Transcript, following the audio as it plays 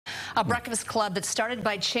A breakfast club that started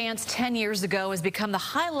by chance 10 years ago has become the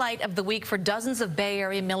highlight of the week for dozens of Bay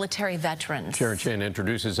Area military veterans. Sharon Chin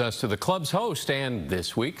introduces us to the club's host and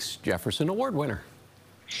this week's Jefferson Award winner.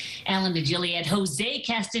 Alan de Gilead, Jose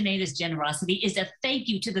Castaneda's generosity is a thank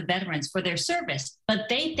you to the veterans for their service, but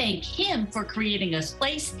they thank him for creating a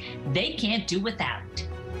place they can't do without.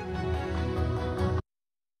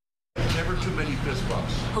 Never too many fist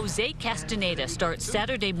bumps. Jose Castaneda starts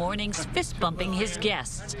Saturday mornings fist bumping his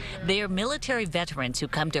guests. They are military veterans who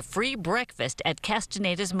come to free breakfast at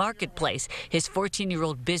Castaneda's Marketplace, his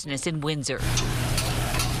 14-year-old business in Windsor.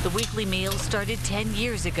 The weekly meal started 10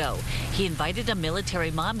 years ago. He invited a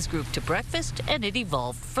military moms group to breakfast, and it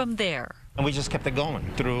evolved from there. And we just kept it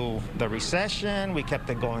going through the recession, we kept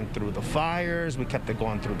it going through the fires, we kept it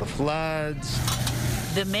going through the floods.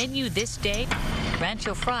 The menu this day,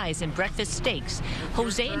 rancho fries and breakfast steaks.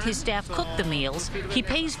 Jose and his staff cook the meals. He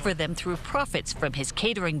pays for them through profits from his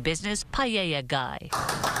catering business, Paella Guy.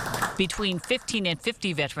 Between 15 and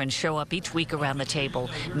 50 veterans show up each week around the table.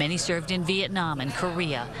 Many served in Vietnam and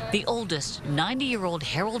Korea. The oldest, 90-year-old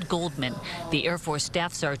Harold Goldman, the Air Force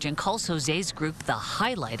Staff Sergeant, calls Jose's group the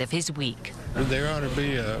highlight of his week. There ought to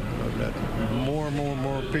be more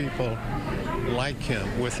people like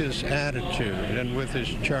him with his attitude and with his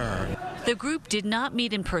charm. The group did not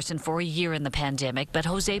meet in person for a year in the pandemic, but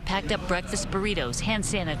Jose packed up breakfast burritos, hand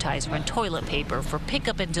sanitizer, and toilet paper for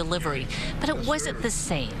pickup and delivery. But it wasn't the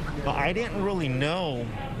same. Well, I didn't really know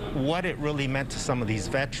what it really meant to some of these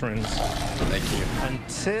veterans. Thank you.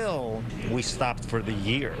 Until we stopped for the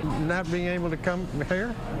year. Not being able to come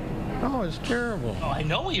here? Oh, it's terrible. Oh, I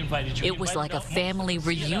know we invited you. It was like a family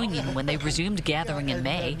reunion when they resumed gathering in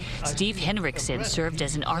May. Steve Henriksen served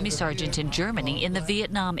as an Army sergeant in Germany in the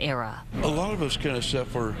Vietnam era. A lot of us kind of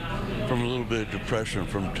suffer from a little bit of depression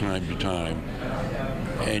from time to time.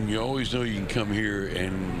 And you always know you can come here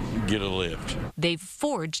and get a lift. They've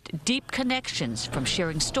forged deep connections from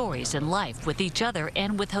sharing stories and life with each other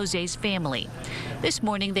and with Jose's family. This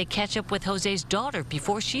morning, they catch up with Jose's daughter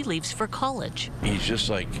before she leaves for college. He's just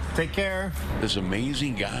like, take care. This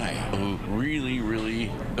amazing guy who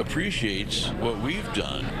really appreciates what we've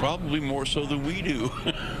done, probably more so than we do.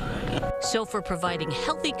 So for providing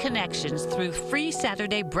healthy connections through free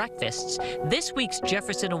Saturday breakfasts, this week's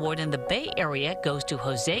Jefferson Award in the Bay Area goes to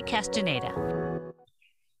Jose Castaneda.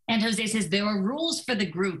 And Jose says there are rules for the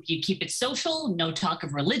group. You keep it social, no talk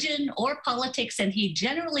of religion or politics, and he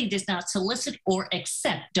generally does not solicit or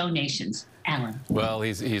accept donations. Alan. Well,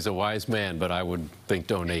 he's a wise man, but I would think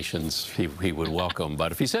donations he would welcome.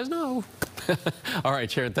 But if he says no. All right,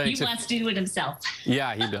 Sharon, thanks. He wants to do it himself.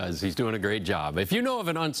 Yeah, he does. He's doing a great job. If you know of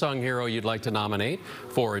an unsung hero you'd like to nominate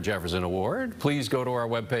for a Jefferson Award, please go to our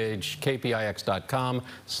webpage,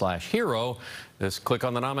 kpix.com/hero. Just click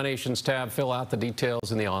on the nominations tab, fill out the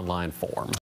details in the online form.